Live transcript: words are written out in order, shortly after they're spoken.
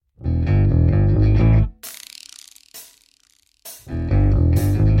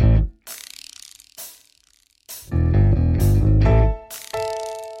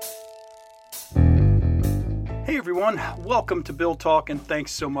everyone. Welcome to Bill Talk, and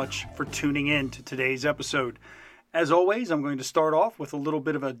thanks so much for tuning in to today's episode. As always, I'm going to start off with a little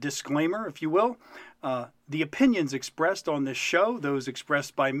bit of a disclaimer, if you will. The opinions expressed on this show, those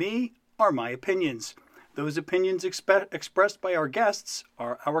expressed by me, are my opinions. Those opinions expressed by our guests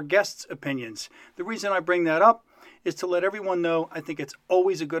are our guests' opinions. The reason I bring that up is to let everyone know I think it's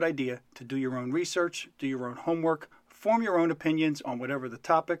always a good idea to do your own research, do your own homework, form your own opinions on whatever the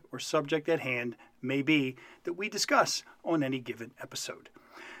topic or subject at hand may be that we discuss on any given episode.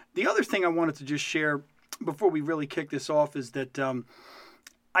 The other thing I wanted to just share before we really kick this off is that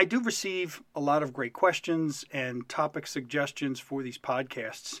I do receive a lot of great questions and topic suggestions for these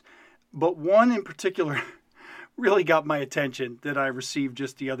podcasts, but one in particular really got my attention that I received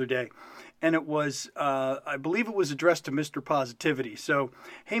just the other day. And it was, I believe it was addressed to Mr. Positivity. So,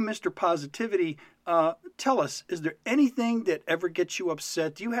 hey, Mr. Positivity, tell us, is there anything that ever gets you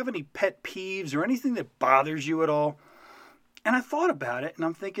upset? Do you have any pet peeves or anything that bothers you at all? And I thought about it, and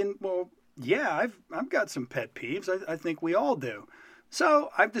I'm thinking, well, yeah, I've got some pet peeves. I think we all do. So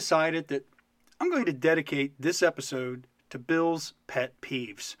I've decided that I'm going to dedicate this episode to Bill's pet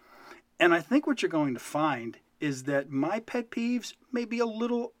peeves. And I think what you're going to find is that my pet peeves may be a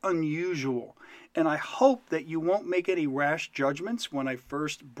little unusual. And I hope that you won't make any rash judgments when I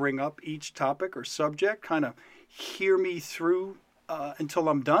first bring up each topic or subject. Kind of hear me through until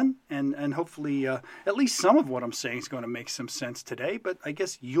I'm done. And hopefully at least some of what I'm saying is going to make some sense today. But I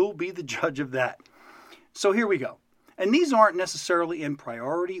guess you'll be the judge of that. So here we go. And these aren't necessarily in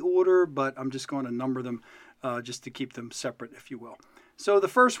priority order, but I'm just going to number them just to keep them separate, if you will. So the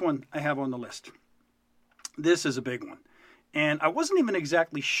first one I have on the list. This is a big one. And I wasn't even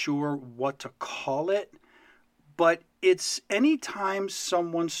exactly sure what to call it, but it's anytime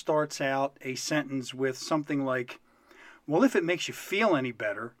someone starts out a sentence with something like, well, if it makes you feel any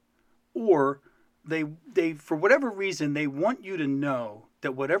better, or they for whatever reason, they want you to know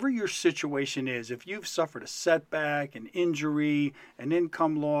that whatever your situation is, if you've suffered a setback, an injury, an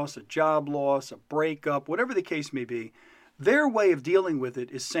income loss, a job loss, a breakup, whatever the case may be, their way of dealing with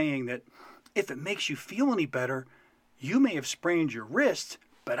it is saying that if it makes you feel any better, you may have sprained your wrist,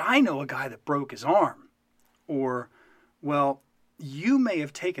 but I know a guy that broke his arm. Or, well, you may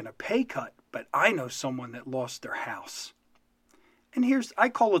have taken a pay cut, but I know someone that lost their house. And I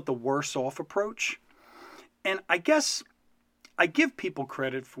call it the worse off approach. And I guess I give people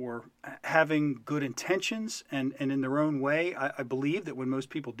credit for having good intentions and in their own way. I believe that when most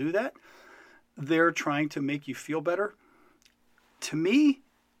people do that, they're trying to make you feel better. To me,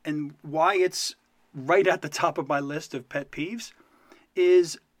 and why it's right at the top of my list of pet peeves,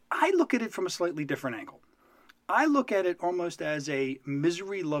 is I look at it from a slightly different angle. I look at it almost as a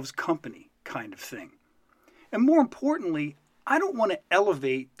misery loves company kind of thing. And more importantly, I don't want to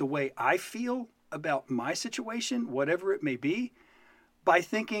elevate the way I feel about my situation, whatever it may be, by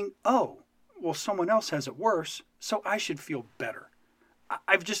thinking, oh, well, someone else has it worse, so I should feel better.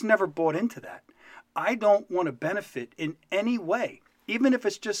 I've just never bought into that. I don't want to benefit in any way, even if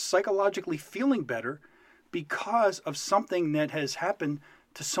it's just psychologically feeling better because of something that has happened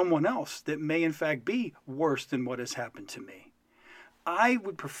to someone else that may in fact be worse than what has happened to me. I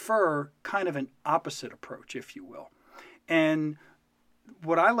would prefer kind of an opposite approach, if you will. And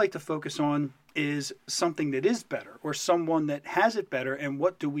what I like to focus on is something that is better, or someone that has it better, and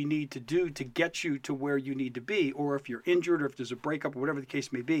what do we need to do to get you to where you need to be, or if you're injured or if there's a breakup or whatever the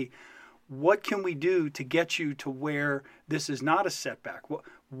case may be, what can we do to get you to where this is not a setback?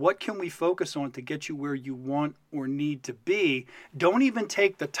 What can we focus on to get you where you want or need to be? Don't even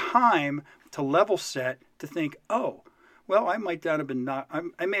take the time to level set to think, oh, well, I may have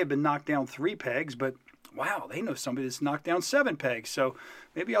been knocked down 3 pegs, but wow, they know somebody that's knocked down 7 pegs. So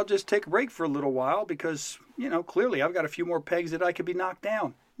maybe I'll just take a break for a little while because, clearly I've got a few more pegs that I could be knocked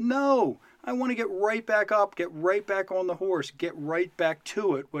down. No, I want to get right back up, get right back on the horse, get right back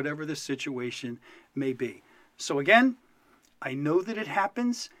to it, whatever the situation may be. So again, I know that it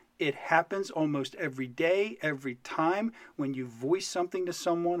happens. It happens almost every day, every time. When you voice something to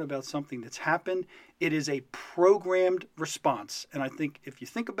someone about something that's happened, it is a programmed response. And I think if you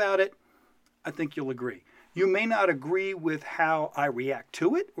think about it, I think you'll agree. You may not agree with how I react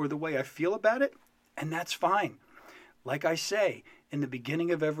to it or the way I feel about it, and that's fine. Like I say in the beginning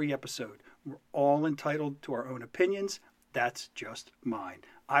of every episode, we're all entitled to our own opinions. That's just mine.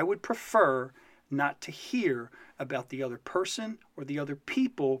 I would prefer not to hear about the other person or the other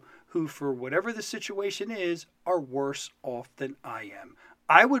people who, for whatever the situation is, are worse off than I am.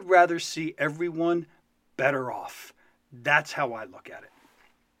 I would rather see everyone better off. That's how I look at it.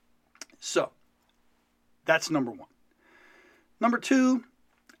 So, that's number one. Number two,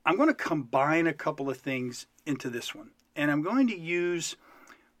 I'm going to combine a couple of things into this one. And I'm going to use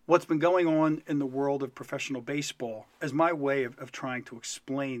what's been going on in the world of professional baseball as my way of trying to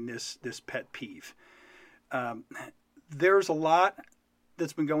explain this pet peeve. There's a lot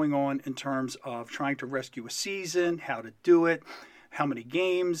that's been going on in terms of trying to rescue a season, how to do it, how many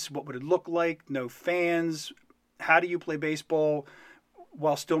games, what would it look like, no fans, how do you play baseball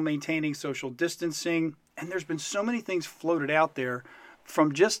while still maintaining social distancing. And there's been so many things floated out there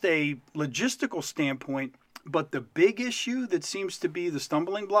from just a logistical standpoint. But the big issue that seems to be the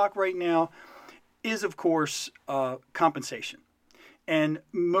stumbling block right now is, of course, compensation. And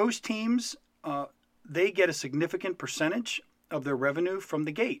most teams, they get a significant percentage of their revenue from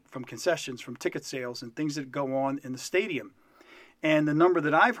the gate, from concessions, from ticket sales, and things that go on in the stadium. And the number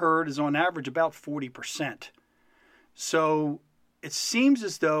that I've heard is on average about 40%. So it seems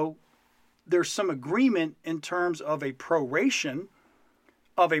as though there's some agreement in terms of a proration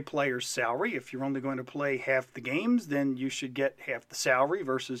of a player's salary. If you're only going to play half the games, then you should get half the salary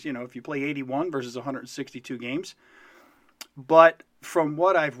versus, if you play 81 versus 162 games. But from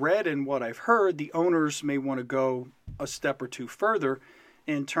what I've read and what I've heard, the owners may want to go a step or two further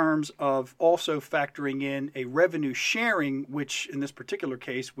in terms of also factoring in a revenue sharing, which in this particular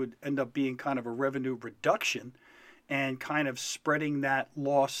case would end up being kind of a revenue reduction and kind of spreading that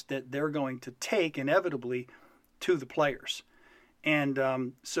loss that they're going to take inevitably to the players.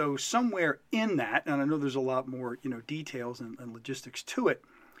 And so somewhere in that, and I know there's a lot more, details and logistics to it,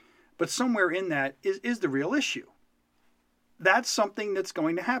 but somewhere in that is the real issue. That's something that's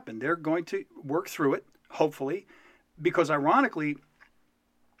going to happen. They're going to work through it, hopefully, because ironically,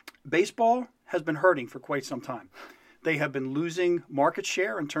 baseball has been hurting for quite some time. They have been losing market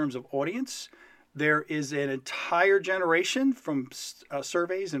share in terms of audience. There is an entire generation from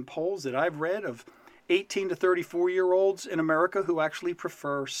surveys and polls that I've read of 18 to 34-year-olds in America who actually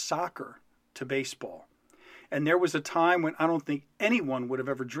prefer soccer to baseball. And there was a time when I don't think anyone would have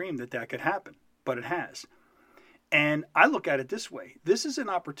ever dreamed that could happen, but it has. And I look at it this way. This is an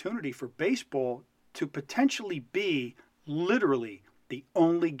opportunity for baseball to potentially be literally the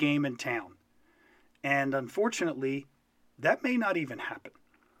only game in town. And unfortunately, that may not even happen.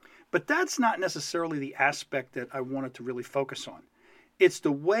 But that's not necessarily the aspect that I wanted to really focus on. It's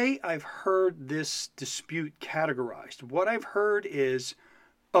the way I've heard this dispute categorized. What I've heard is,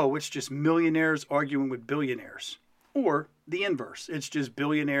 it's just millionaires arguing with billionaires. Or the inverse. It's just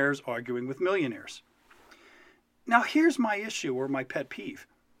billionaires arguing with millionaires. Now, here's my issue or my pet peeve.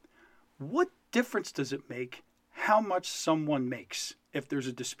 What difference does it make how much someone makes if there's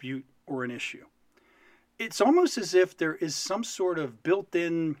a dispute or an issue? It's almost as if there is some sort of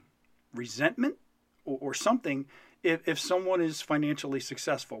built-in resentment or something if someone is financially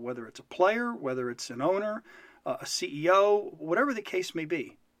successful, whether it's a player, whether it's an owner, a CEO, whatever the case may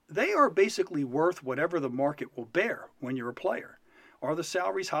be. They are basically worth whatever the market will bear when you're a player. Are the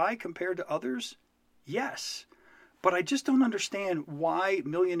salaries high compared to others? Yes. But I just don't understand why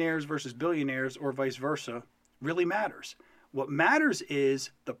millionaires versus billionaires or vice versa really matters. What matters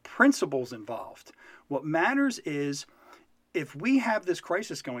is the principles involved. What matters is if we have this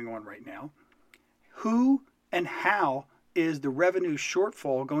crisis going on right now, who and how is the revenue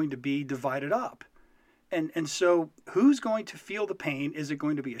shortfall going to be divided up? And so who's going to feel the pain? Is it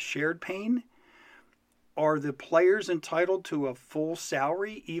going to be a shared pain? Are the players entitled to a full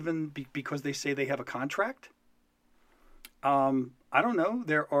salary even because they say they have a contract? I don't know.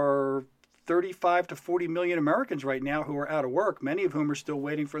 There are 35 to 40 million Americans right now who are out of work, many of whom are still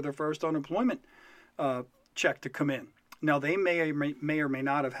waiting for their first unemployment check to come in. Now, they may or may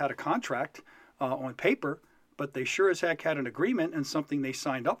not have had a contract on paper, but they sure as heck had an agreement and something they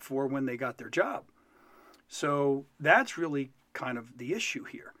signed up for when they got their job. So that's really kind of the issue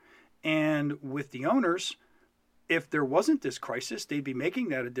here. And with the owners, if there wasn't this crisis, they'd be making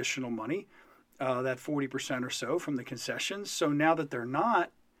that additional money, that 40% or so from the concessions. So now that they're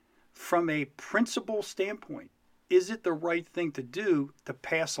not, from a principle standpoint, is it the right thing to do to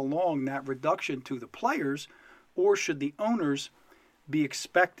pass along that reduction to the players, or should the owners be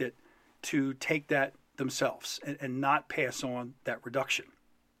expected to take that themselves and not pass on that reduction?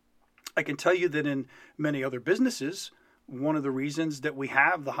 I can tell you that in many other businesses, one of the reasons that we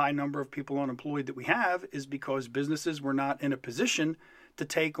have the high number of people unemployed that we have is because businesses were not in a position to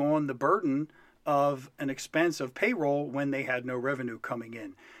take on the burden of an expense of payroll when they had no revenue coming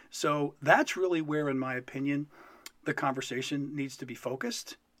in. So that's really where, in my opinion, the conversation needs to be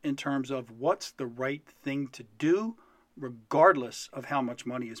focused in terms of what's the right thing to do, regardless of how much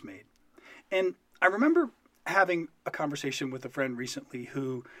money is made. And I remember having a conversation with a friend recently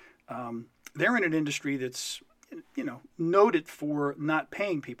who they're in an industry that's noted for not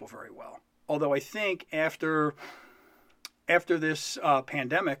paying people very well. Although I think after this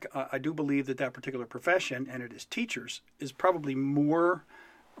pandemic, I do believe that particular profession, and it is teachers, is probably more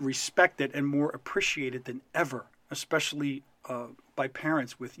respected and more appreciated than ever, especially by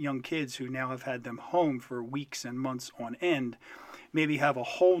parents with young kids who now have had them home for weeks and months on end, maybe have a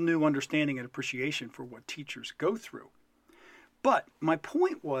whole new understanding and appreciation for what teachers go through. But my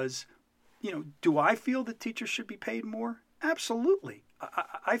point was, do I feel that teachers should be paid more? Absolutely.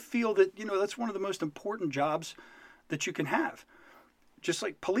 I feel that, that's one of the most important jobs that you can have. Just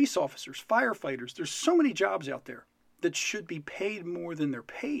like police officers, firefighters, there's so many jobs out there that should be paid more than they're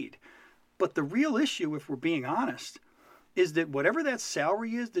paid. But the real issue, if we're being honest, is that whatever that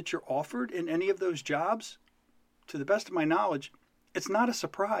salary is that you're offered in any of those jobs, to the best of my knowledge, it's not a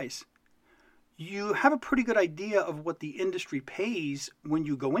surprise. You have a pretty good idea of what the industry pays when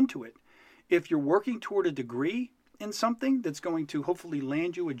you go into it. If you're working toward a degree in something that's going to hopefully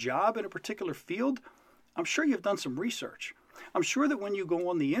land you a job in a particular field, I'm sure you've done some research. I'm sure that when you go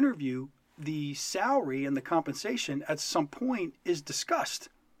on the interview, the salary and the compensation at some point is discussed.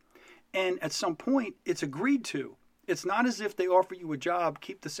 And at some point, it's agreed to. It's not as if they offer you a job,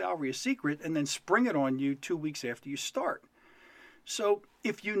 keep the salary a secret, and then spring it on you 2 weeks after you start. So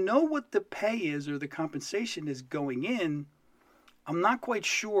if you know what the pay is or the compensation is going in, I'm not quite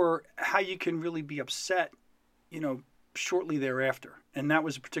sure how you can really be upset, shortly thereafter. And that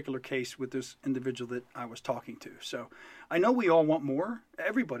was a particular case with this individual that I was talking to. So I know we all want more.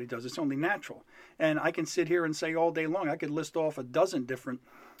 Everybody does. It's only natural. And I can sit here and say all day long, I could list off a dozen different,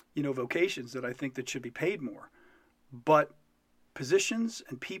 vocations that I think that should be paid more. But positions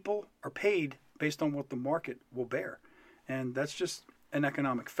and people are paid based on what the market will bear. And that's just an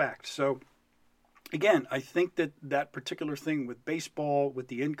economic fact. So again, I think that particular thing with baseball, with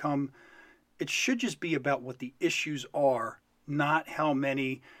the income, it should just be about what the issues are, not how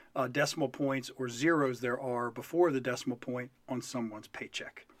many decimal points or zeros there are before the decimal point on someone's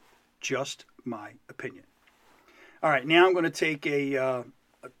paycheck. Just my opinion. All right, now I'm going to take a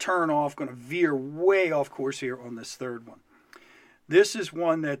turn off, going to veer way off course here on this third one. This is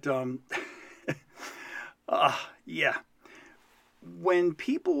one that, when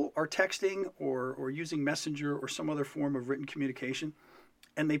people are texting or using Messenger or some other form of written communication,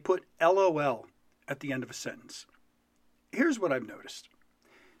 and they put LOL at the end of a sentence, here's what I've noticed.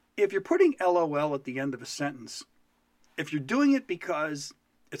 If you're putting LOL at the end of a sentence, if you're doing it because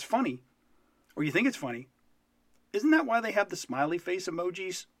it's funny, or you think it's funny, isn't that why they have the smiley face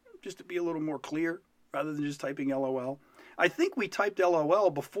emojis? Just to be a little more clear, rather than just typing LOL. I think we typed LOL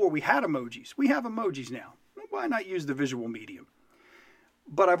before we had emojis. We have emojis now. Why not use the visual medium?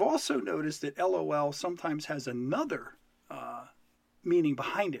 But I've also noticed that LOL sometimes has another meaning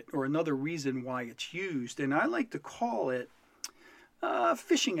behind it, or another reason why it's used. And I like to call it a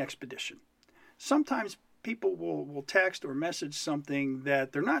fishing expedition. Sometimes people will text or message something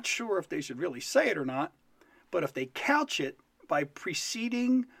that they're not sure if they should really say it or not, but if they couch it by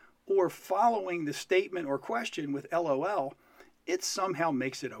preceding or following the statement or question with LOL, it somehow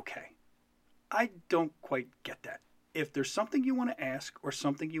makes it okay. I don't quite get that. If there's something you want to ask or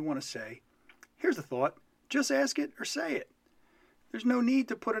something you want to say, here's a thought. Just ask it or say it. There's no need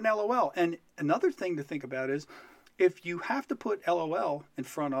to put an LOL. And another thing to think about is, if you have to put LOL in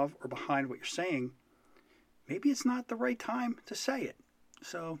front of or behind what you're saying, maybe it's not the right time to say it.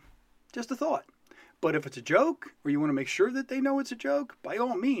 So, just a thought. But if it's a joke, or you want to make sure that they know it's a joke, by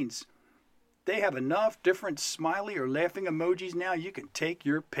all means, they have enough different smiley or laughing emojis now, you can take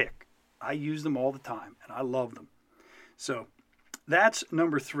your pick. I use them all the time, and I love them. So, that's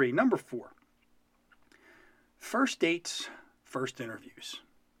number 3. Number 4. First dates, first interviews.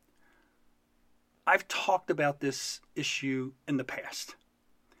 I've talked about this issue in the past,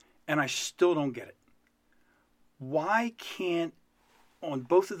 and I still don't get it. Why can't, on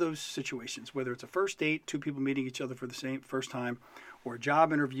both of those situations, whether it's a first date, two people meeting each other for the first time, or a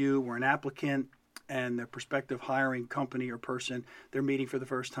job interview where an applicant and the prospective hiring company or person they're meeting for the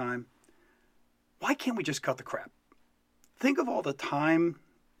first time, why can't we just cut the crap? Think of all the time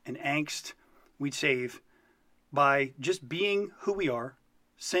and angst we'd save by just being who we are,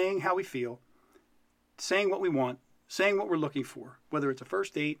 saying how we feel, saying what we want, saying what we're looking for, whether it's a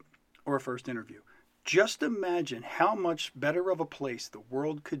first date or a first interview. Just imagine how much better of a place the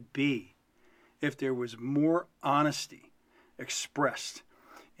world could be if there was more honesty expressed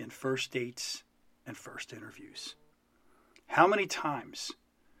in first dates and first interviews. How many times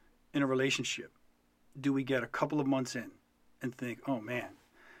in a relationship do we get a couple of months in and think, oh man,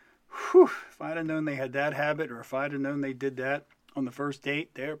 if I'd have known they had that habit, or if I'd have known they did that on the first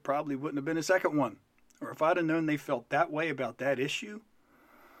date, there probably wouldn't have been a second one. or if I'd have known they felt that way about that issue,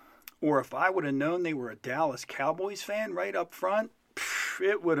 or if I would have known they were a Dallas Cowboys fan right up front,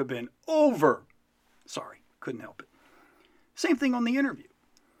 it would have been over. Sorry, couldn't help it. Same thing on the interview.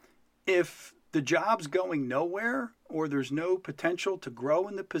 If the job's going nowhere, or there's no potential to grow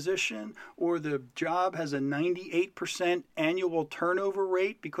in the position, or the job has a 98% annual turnover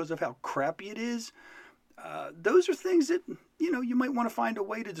rate because of how crappy it is, those are things that you might want to find a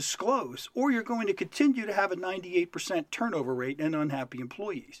way to disclose, or you're going to continue to have a 98% turnover rate and unhappy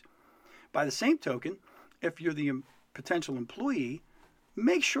employees. By the same token, if you're the potential employee,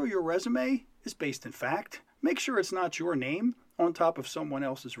 make sure your resume is based in fact. Make sure it's not your name on top of someone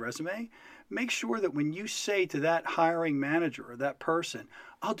else's resume. Make sure that when you say to that hiring manager or that person,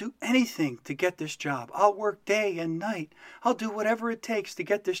 I'll do anything to get this job. I'll work day and night. I'll do whatever it takes to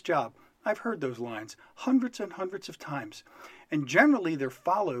get this job. I've heard those lines hundreds and hundreds of times. And generally they're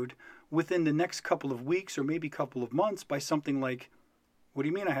followed within the next couple of weeks or maybe couple of months by something like, what do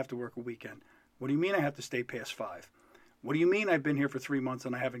you mean I have to work a weekend? What do you mean I have to stay past 5? What do you mean I've been here for 3 months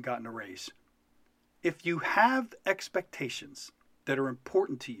and I haven't gotten a raise? If you have expectations that are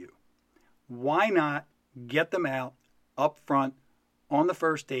important to you, why not get them out up front on the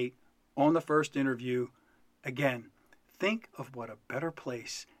first date, on the first interview? Again, think of what a better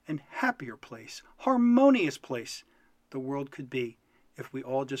place and happier place, harmonious place the world could be if we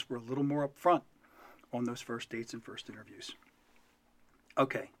all just were a little more upfront on those first dates and first interviews.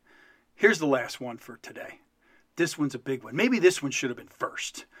 Okay, here's the last one for today. This one's a big one. Maybe this one should have been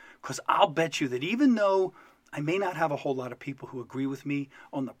first, because I'll bet you that even though I may not have a whole lot of people who agree with me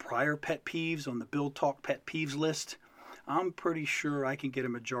on the prior pet peeves, on the Bill Talk pet peeves list, I'm pretty sure I can get a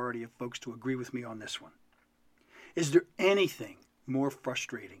majority of folks to agree with me on this one. Is there anything more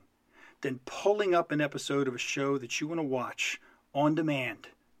frustrating than pulling up an episode of a show that you want to watch on demand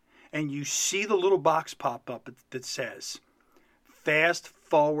and you see the little box pop up that says, fast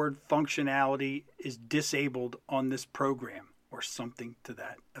forward functionality is disabled on this program, or something to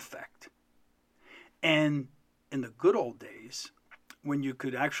that effect? And in the good old days, when you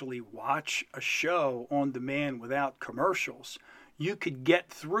could actually watch a show on demand without commercials, you could get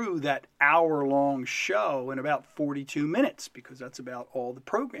through that hour-long show in about 42 minutes, because that's about all the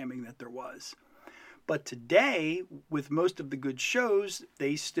programming that there was. But today, with most of the good shows,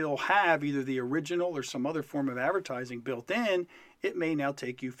 they still have either the original or some other form of advertising built in. It may now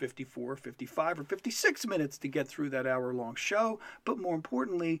take you 54, 55, or 56 minutes to get through that hour-long show. But more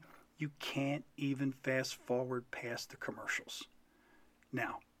importantly, you can't even fast forward past the commercials.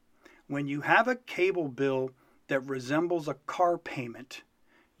 Now, when you have a cable bill that resembles a car payment,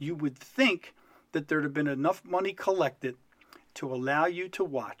 you would think that there'd have been enough money collected to allow you to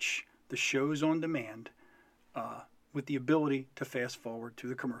watch the shows on demand with the ability to fast forward to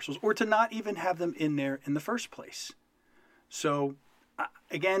the commercials, or to not even have them in there in the first place. So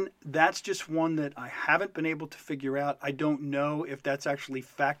again, that's just one that I haven't been able to figure out. I don't know if that's actually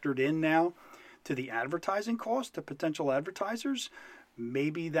factored in now to the advertising cost to potential advertisers.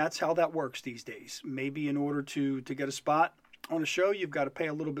 Maybe that's how that works these days. Maybe in order to get a spot on a show, you've got to pay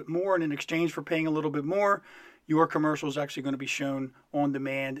a little bit more, and in exchange for paying a little bit more, your commercial is actually going to be shown on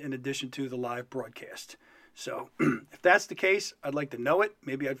demand in addition to the live broadcast. So if that's the case, I'd like to know it.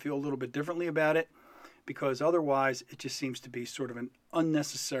 Maybe I'd feel a little bit differently about it, because otherwise it just seems to be sort of an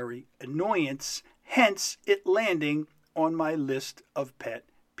unnecessary annoyance, hence it landing on my list of pet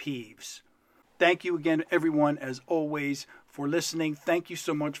peeves. Thank you again, everyone, as always, for listening. Thank you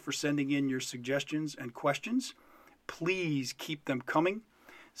so much for sending in your suggestions and questions. Please keep them coming.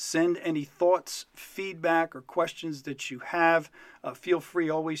 Send any thoughts, feedback, or questions that you have. Feel free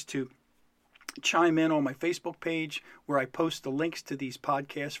always to chime in on my Facebook page, where I post the links to these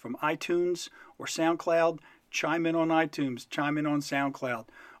podcasts from iTunes or SoundCloud. Chime in on iTunes, chime in on SoundCloud,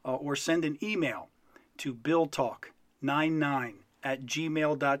 or send an email to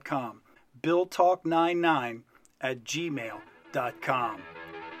billtalk99@gmail.com. billtalk99@gmail.com.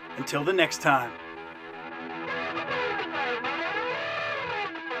 Until the next time,